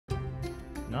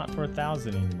Not for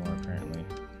 1,000 anymore, apparently.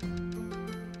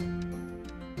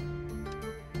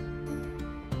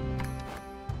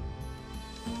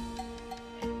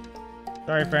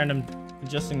 Sorry, friend, I'm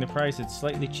adjusting the price. It's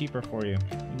slightly cheaper for you.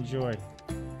 Enjoy.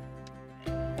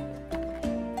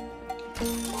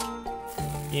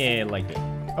 Yeah, I liked it.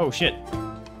 Oh, shit.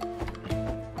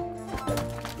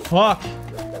 Fuck!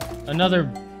 Another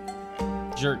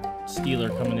jerk stealer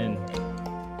coming in.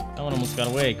 That one almost got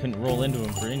away. Couldn't roll into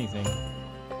him for anything.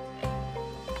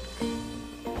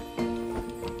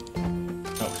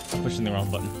 Oh, I'm pushing the wrong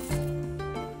button.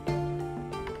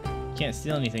 Can't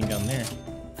steal anything down there.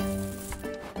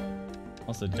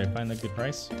 Also, did I find a good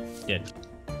price? Did.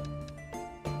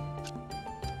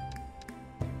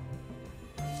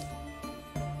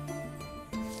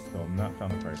 So I've not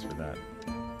found the price for that.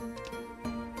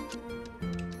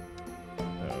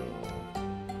 So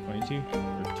 22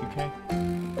 or 2K?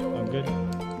 I'm good.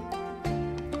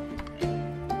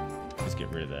 Let's get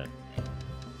rid of that.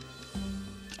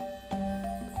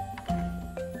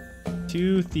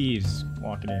 Two thieves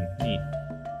walking in. Neat.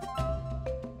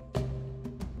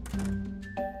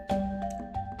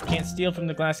 Can't steal from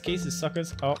the glass cases,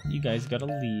 suckers. Oh, you guys gotta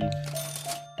leave.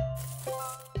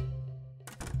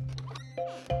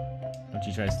 Don't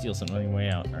you try to steal something on your way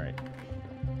out. Alright.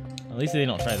 At least they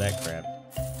don't try that crap.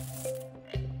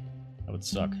 That would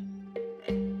suck.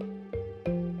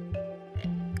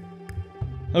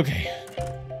 Okay.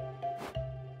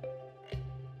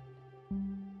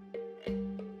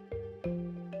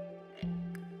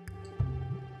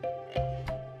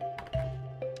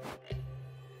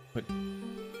 But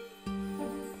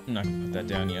I'm not gonna put that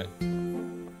down yet.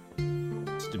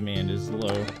 Its demand is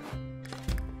low.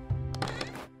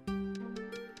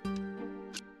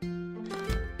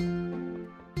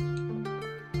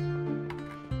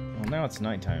 Well, now it's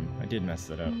nighttime. I did mess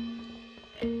that up.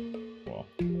 Well.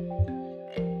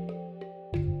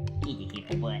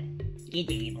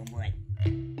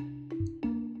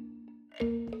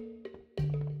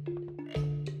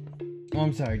 Oh,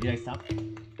 I'm sorry. Did I stop?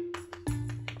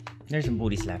 There's some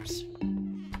booty slaps.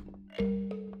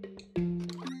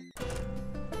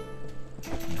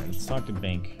 Alright, let's talk to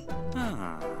bank.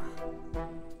 Aha,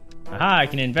 I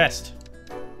can invest.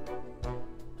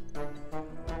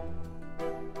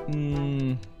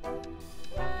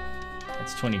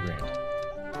 That's 20 grand.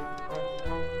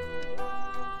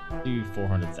 Do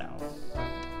 400,000.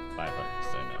 500%.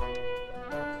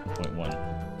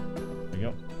 1.1. There you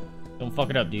go. Don't fuck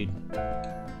it up, dude.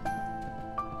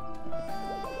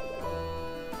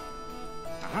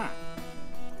 I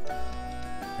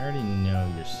already know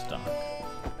your stock.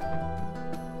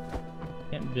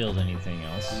 Can't build anything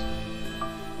else.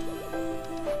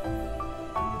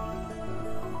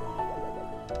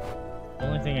 The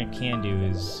only thing I can do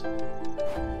is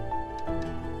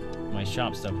my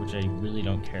shop stuff, which I really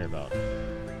don't care about.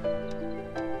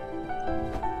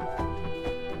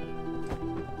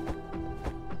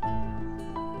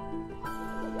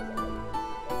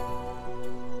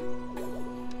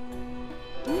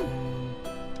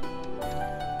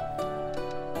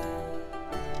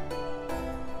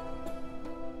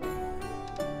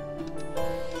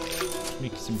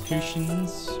 Make some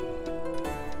potions.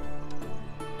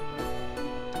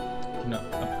 Gonna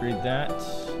upgrade that.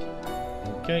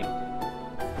 Okay.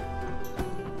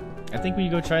 I think we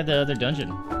go try the other dungeon.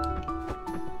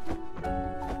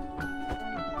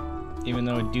 Even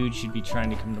though a dude should be trying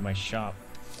to come to my shop.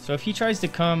 So if he tries to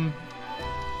come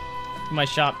to my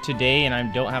shop today and I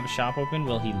don't have a shop open,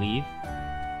 will he leave?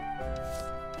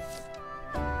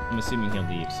 I'm assuming he'll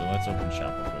leave, so let's open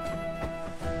shop real quick.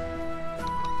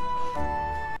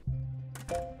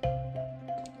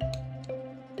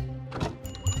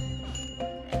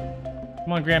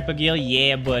 Come on, Grandpa Gil.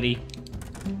 Yeah, buddy.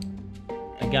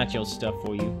 I got your stuff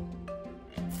for you.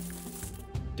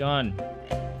 Done.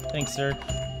 Thanks, sir.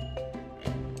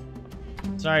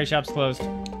 Sorry, shop's closed.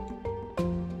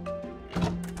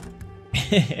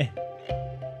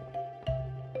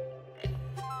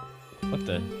 What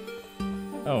the?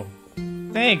 Oh.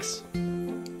 Thanks!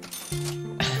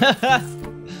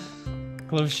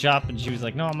 Closed shop and she was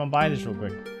like, no, I'm gonna buy this real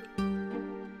quick.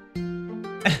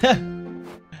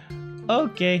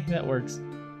 Okay, that works.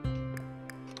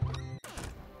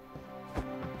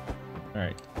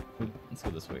 Alright, let's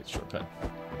go this way, it's a shortcut.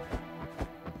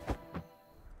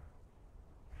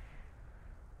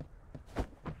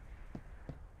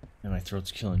 And my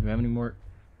throat's killing. Do I have any more?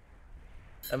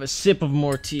 Have a sip of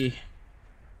more tea.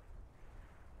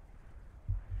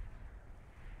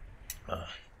 I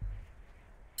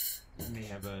may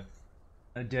have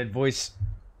a dead voice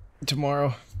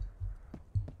tomorrow.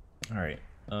 Alright.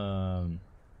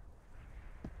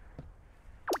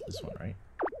 this one, right?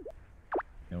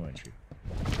 No entry.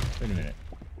 Wait a minute.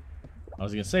 I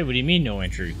was gonna say, what do you mean no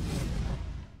entry?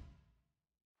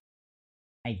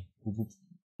 Hey,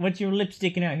 what's your lip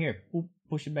sticking out here?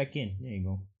 Push it back in. There you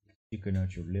go. Sticking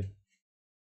out your lip.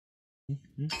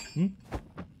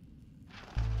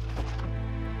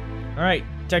 Alright,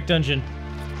 TEKK dungeon.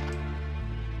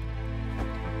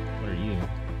 What are you?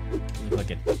 You look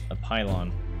like a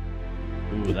pylon.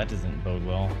 Ooh, that doesn't bode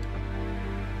well.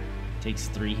 Takes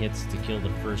 3 hits to kill the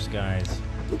first guys.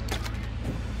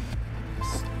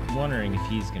 Just wondering if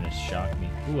he's gonna shock me.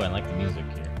 Ooh, I like the music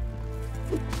here.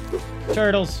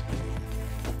 Turtles!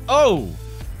 Oh!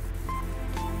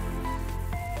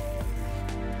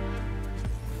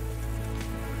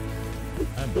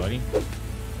 Hi, buddy.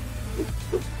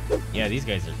 Yeah, these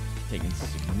guys are taking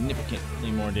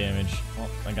significantly more damage. Well,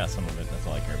 I got some of it. That's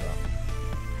all I care about.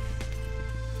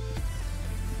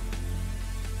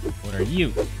 What are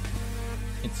you?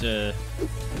 It's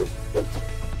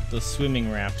those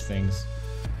swimming raft things.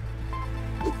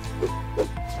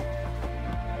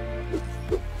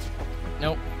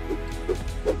 Nope.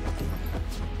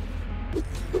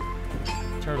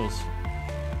 Turtles.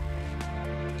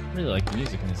 I really like the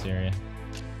music in this area.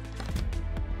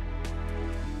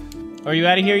 Are you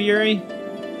out of here, Yuri?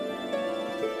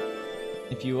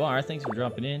 If you are, thanks for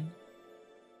dropping in.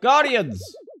 Guardians!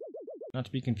 Not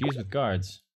to be confused with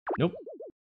guards. Nope.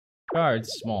 Guards,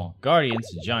 small. Guardians,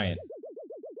 giant.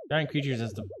 Giant creatures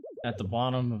at the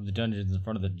bottom of the dungeons in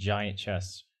front of the giant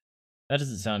chests. That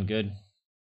doesn't sound good.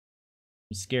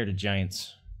 I'm scared of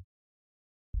giants.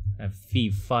 I have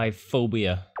FFVII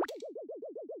phobia.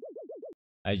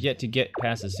 I've yet to get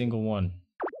past a single one.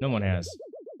 No one has.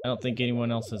 I don't think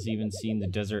anyone else has even seen the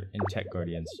desert and TEKK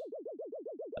Guardians.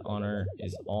 The honor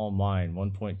is all mine.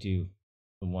 1.2.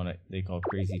 The one they call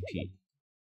Crazy Pete.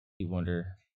 You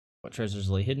wonder what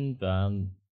treasures lay hidden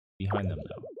behind them,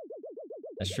 though.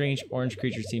 A strange orange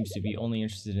creature seems to be only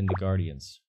interested in the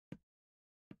Guardians.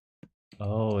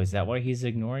 Oh, is that why he's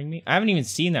ignoring me? I haven't even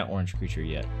seen that orange creature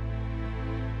yet.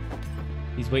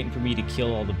 He's waiting for me to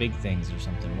kill all the big things or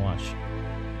something. Watch.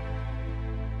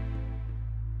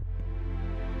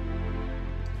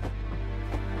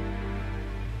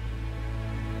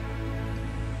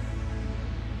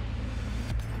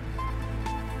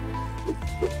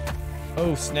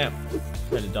 Oh snap!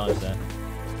 Try to dodge that.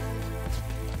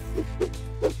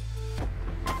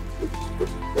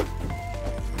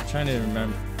 I'm trying to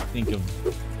think of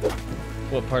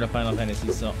what part of Final Fantasy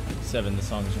VII the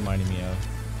song is reminding me of.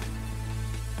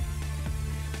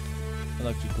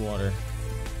 Electric water.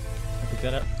 I pick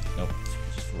that up? Nope, it's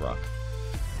just rock.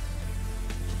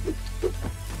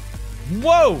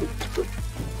 Whoa!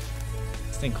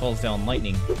 This thing calls down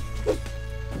lightning.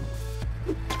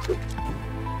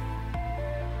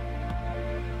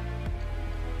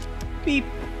 Beep,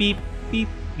 beep, beep,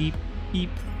 beep, beep,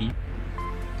 beep.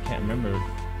 Can't remember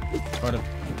part of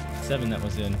 7 that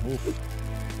was in. Oof.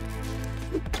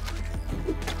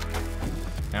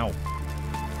 Ow.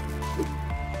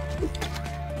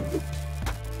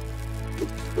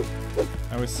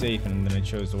 I was safe and then I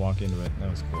chose to walk into it.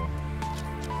 That was cool.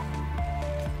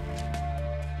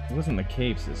 It wasn't the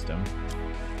cave system.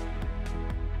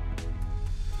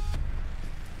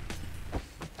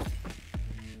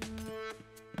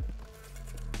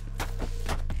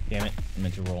 Damn it, I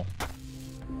meant to roll.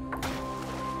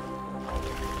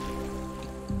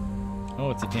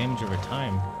 Oh, it's a damage over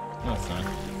time. No, it's not.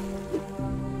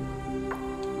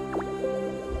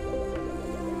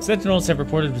 Sentinels have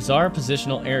reported bizarre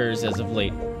positional errors as of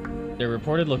late. Their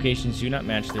reported locations do not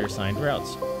match their assigned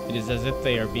routes. It is as if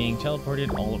they are being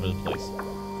teleported all over the place.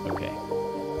 Okay.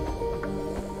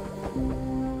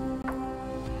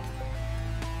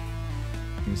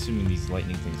 I'm assuming these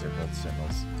lightning things are called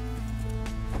sentinels.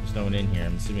 There's no one in here.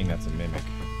 I'm assuming that's a mimic.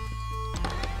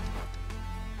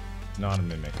 It's not a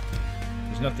mimic.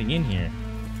 There's nothing in here.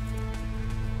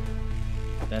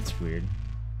 That's weird.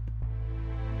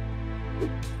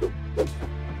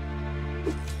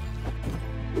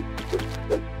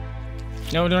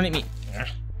 No, don't hit me.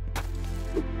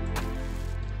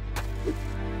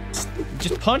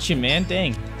 Just punch him, man.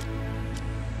 Dang.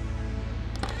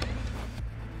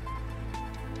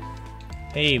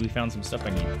 Hey, we found some stuff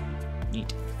I need.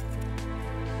 Neat.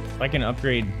 If I can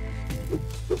upgrade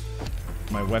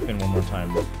my weapon one more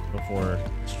time before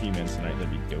stream ends tonight,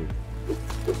 that'd be dope.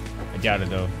 I doubt it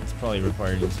though. It's probably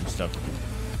requiring some stuff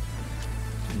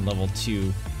in level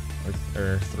 2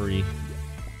 or 3.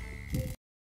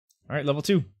 Alright, level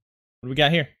 2. What do we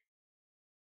got here?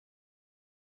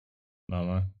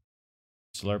 Mama.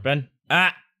 Slurping.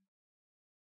 Ah!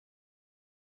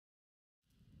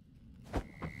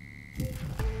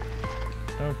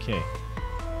 Okay.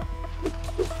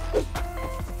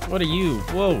 What are you?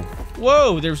 Whoa.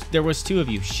 Whoa! There was 2 of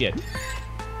you. Shit.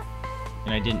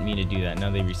 And I didn't mean to do that. Now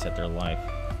they reset their life.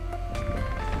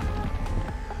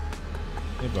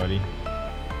 Hey, buddy.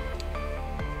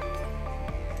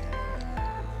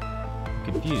 I'm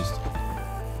confused.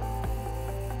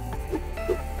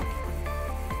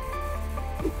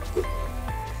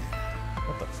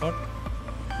 What the fuck?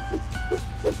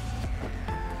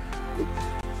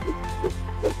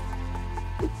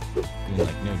 Doing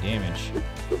like no damage.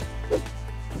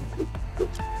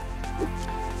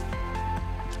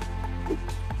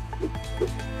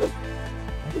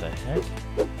 What the heck?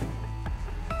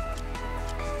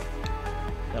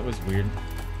 That was weird.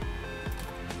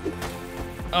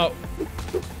 Oh!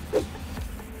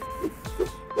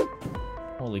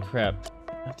 Holy crap.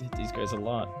 I have to hit these guys a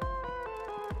lot.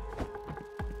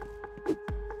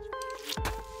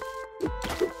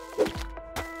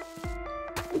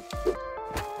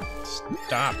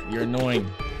 Stop! You're annoying.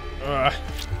 Ugh.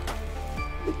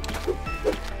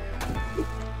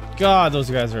 God, those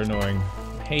guys are annoying.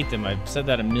 I hate them. I've said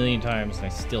that a million times and I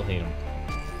still hate them.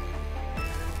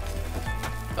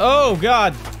 Oh,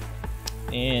 God!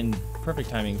 And perfect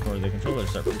timing for the controller to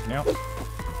start freaking out.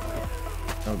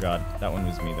 Oh, God. That one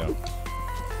was me, though.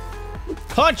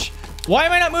 Punch! Why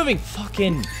am I not moving?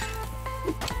 Fucking...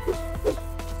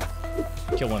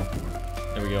 Kill one.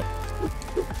 There we go.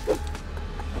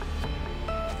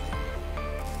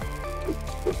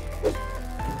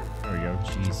 There we go.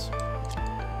 Jeez.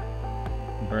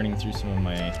 I'm burning through some of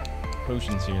my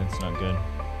potions here. That's not good.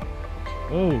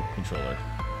 Oh, controller.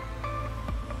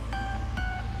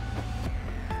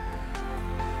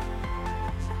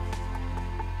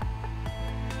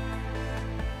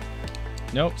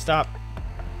 Nope, stop.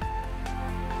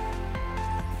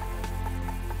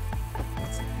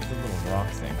 What's the little rock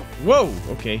thing? Whoa,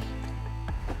 okay.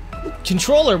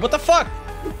 Controller, what the fuck?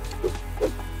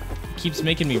 It keeps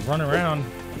making me run around.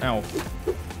 Ow.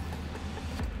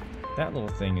 That little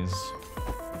thing is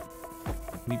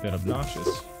a wee bit obnoxious.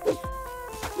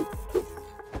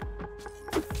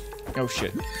 Oh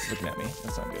shit, it's looking at me.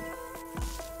 That's not good.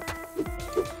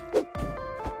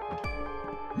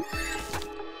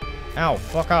 Ow,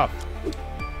 fuck off.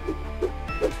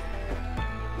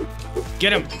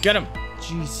 Get him, get him.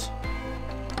 Jeez.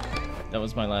 That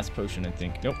was my last potion, I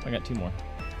think. Nope, I got 2 more.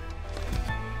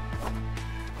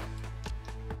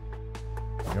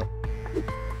 Nope. There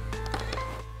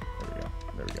we go,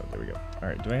 there we go, there we go.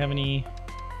 Alright, do I have any?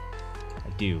 I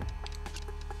do.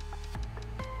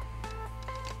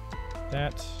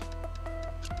 That.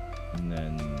 And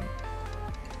then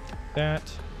that.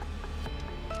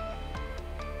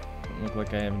 Don't look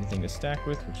like I have anything to stack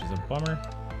with, which is a bummer.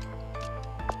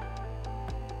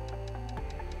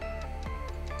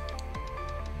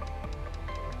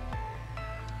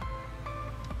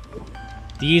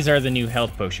 These are the new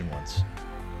health potion ones.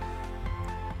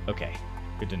 Okay,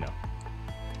 good to know.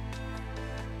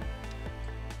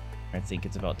 I think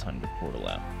it's about time to portal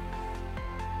out.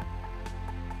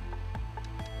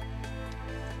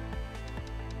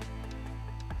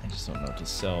 I just don't know what to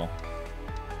sell.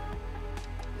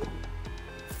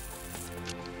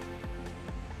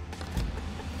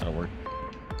 That'll work.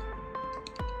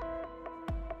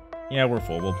 Yeah, we're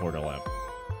full. We'll portal out.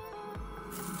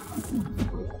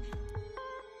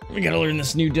 We gotta learn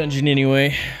this new dungeon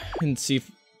anyway. And see if...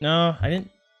 No, I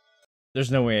didn't... There's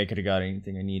no way I could have got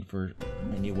anything I need for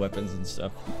my new weapons and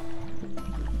stuff.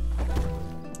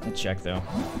 I'll check, though.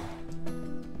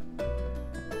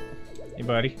 Hey,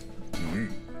 buddy.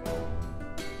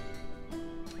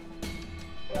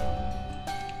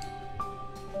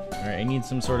 Alright, I need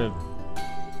some sort of...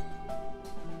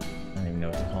 I don't even know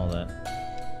what to call that.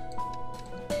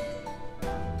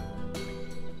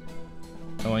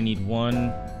 Oh, I need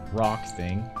 1 rock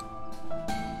thing.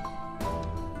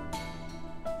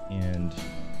 And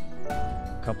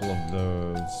a couple of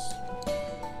those.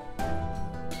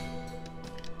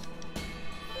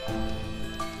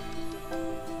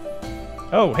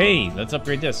 Oh, hey, let's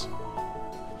upgrade this.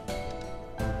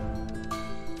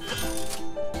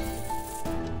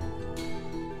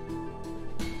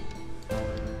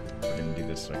 We're gonna do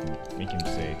this so I can make him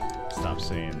say, stop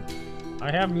saying, I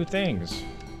have new things.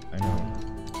 I know.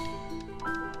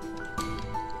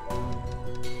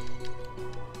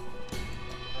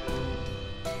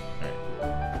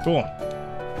 Cool.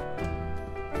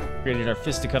 Created our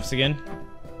fisticuffs again.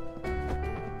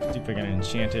 See if I can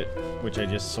enchant it, which I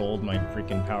just sold my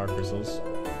freaking power crystals.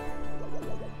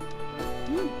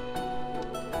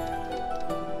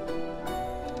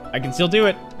 I can still do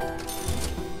it.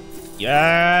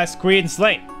 Yes, Queen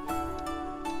Slate.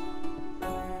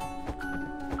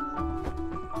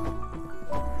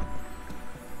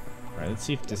 Let's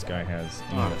see if this guy has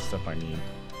any of that stuff I need.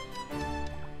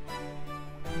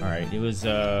 Alright, it was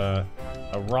a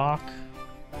rock.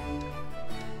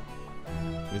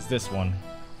 It was this one.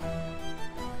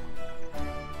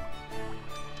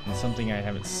 And something I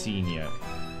haven't seen yet.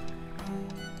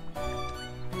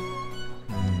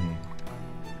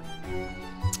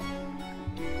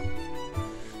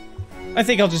 I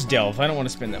think I'll just delve. I don't want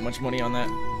to spend that much money on that.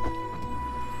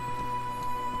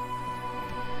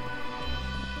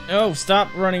 Oh, stop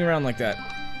running around like that.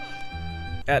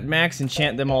 At max,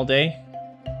 enchant them all day.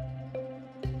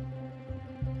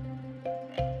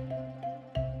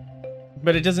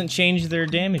 But it doesn't change their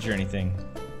damage or anything.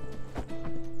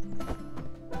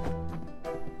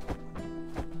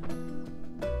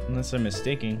 Unless I'm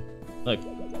mistaken. Look.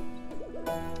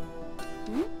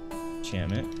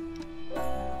 Enchantment.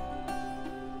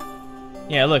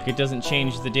 Yeah, look, it doesn't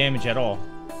change the damage at all.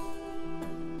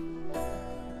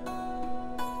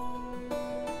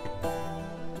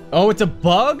 Oh, it's a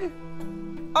bug?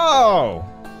 Oh!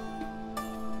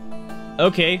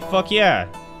 Okay, fuck yeah.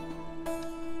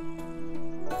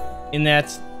 And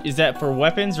is that for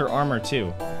weapons or armor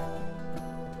too?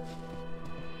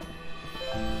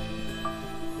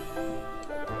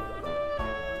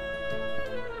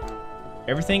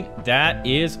 Everything? That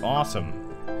is awesome.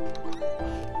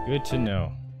 Good to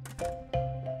know.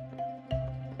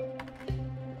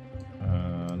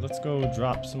 Let's go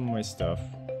drop some of my stuff.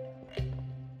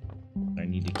 I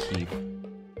need to keep.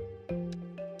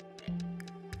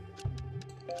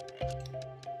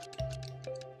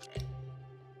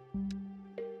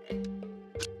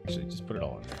 Actually, just put it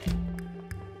all in there.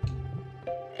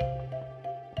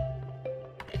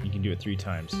 You can do it 3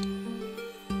 times.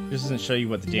 This doesn't show you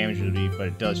what the damage will be, but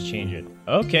it does change it.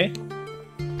 Okay.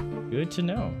 Good to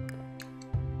know.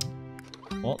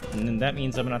 Well, and then that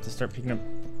means I'm gonna have to start picking up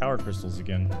power crystals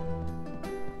again.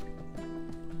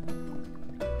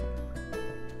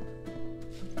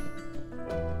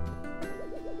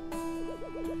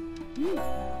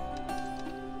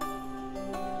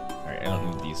 Alright, I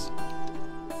don't need these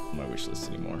on my wish list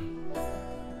anymore.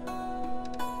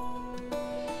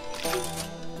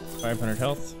 500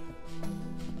 health.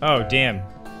 Oh, damn.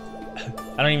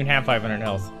 I don't even have 500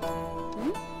 health.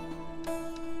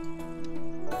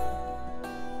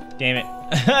 Damn it.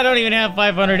 I don't even have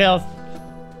 500 health.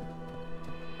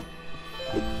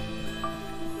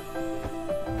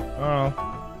 Oh.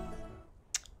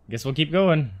 Guess we'll keep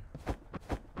going.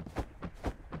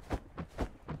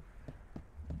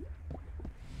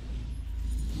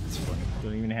 It's funny.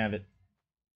 Don't even have it.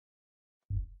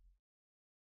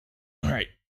 Alright.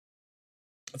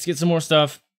 Let's get some more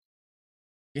stuff.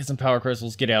 Get some power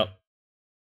crystals. Get out.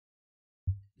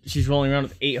 She's rolling around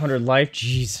with 800 life.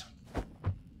 Jeez.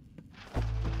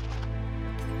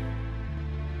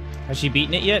 Has she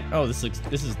beaten it yet? Oh, this is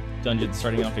dungeon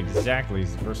starting off exactly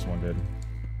as the first one did.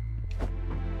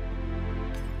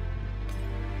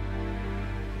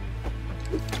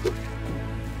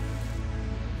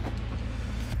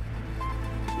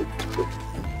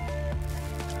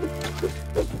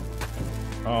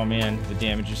 Oh man, the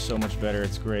damage is so much better,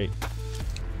 it's great.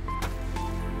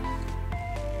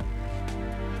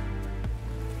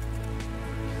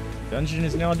 Dungeon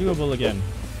is now doable again.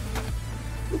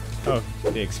 Oh,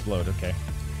 they explode, okay.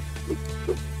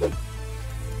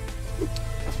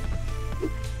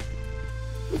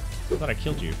 I thought I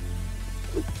killed you.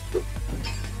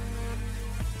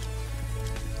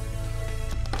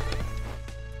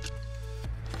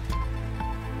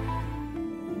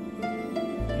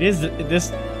 It is,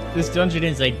 this dungeon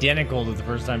is identical to the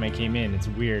first time I came in. It's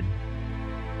weird.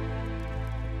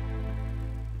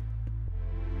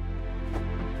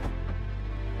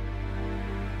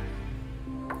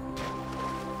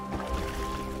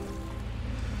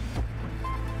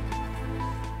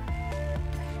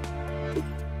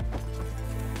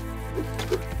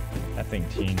 That thing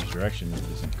changed direction, which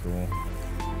isn't cool.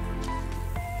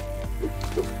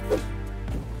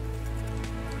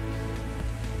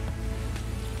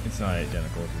 It's not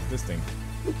identical, because this thing...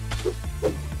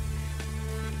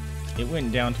 It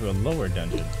went down to a lower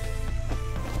dungeon.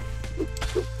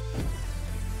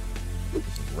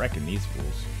 Just wrecking these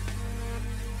fools.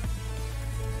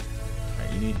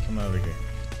 Alright, you need to come over here.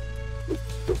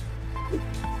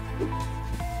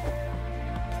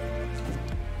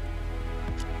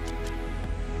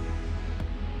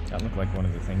 That looked like one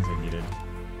of the things I needed.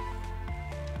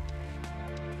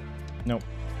 Nope.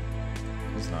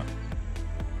 It's not.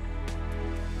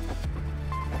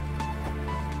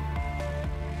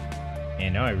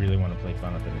 And now I really want to play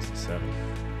Final Fantasy VII.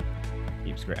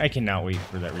 Keeps great. I cannot wait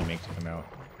for that remake to come out.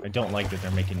 I don't like that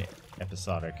they're making it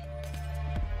episodic.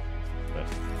 But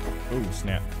Oh,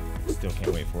 snap. Still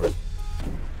can't wait for it.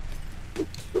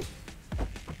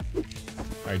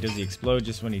 Alright, does he explode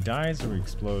just when he dies, or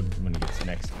explode when he gets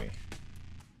next to me?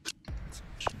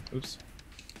 Oops.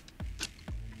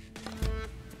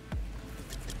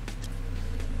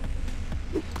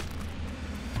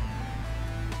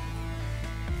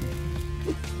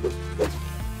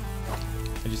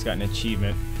 I just got an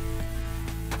achievement.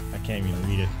 I can't even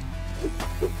read it.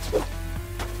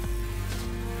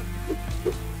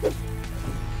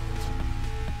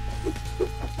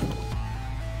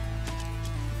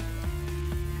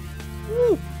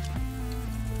 Woo!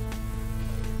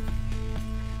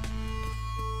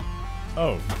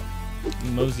 Oh,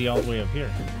 mosey all the way up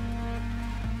here.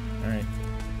 Alright.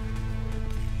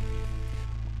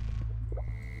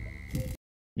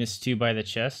 Missed 2 by the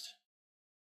chest.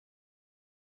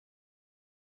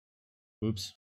 Oops.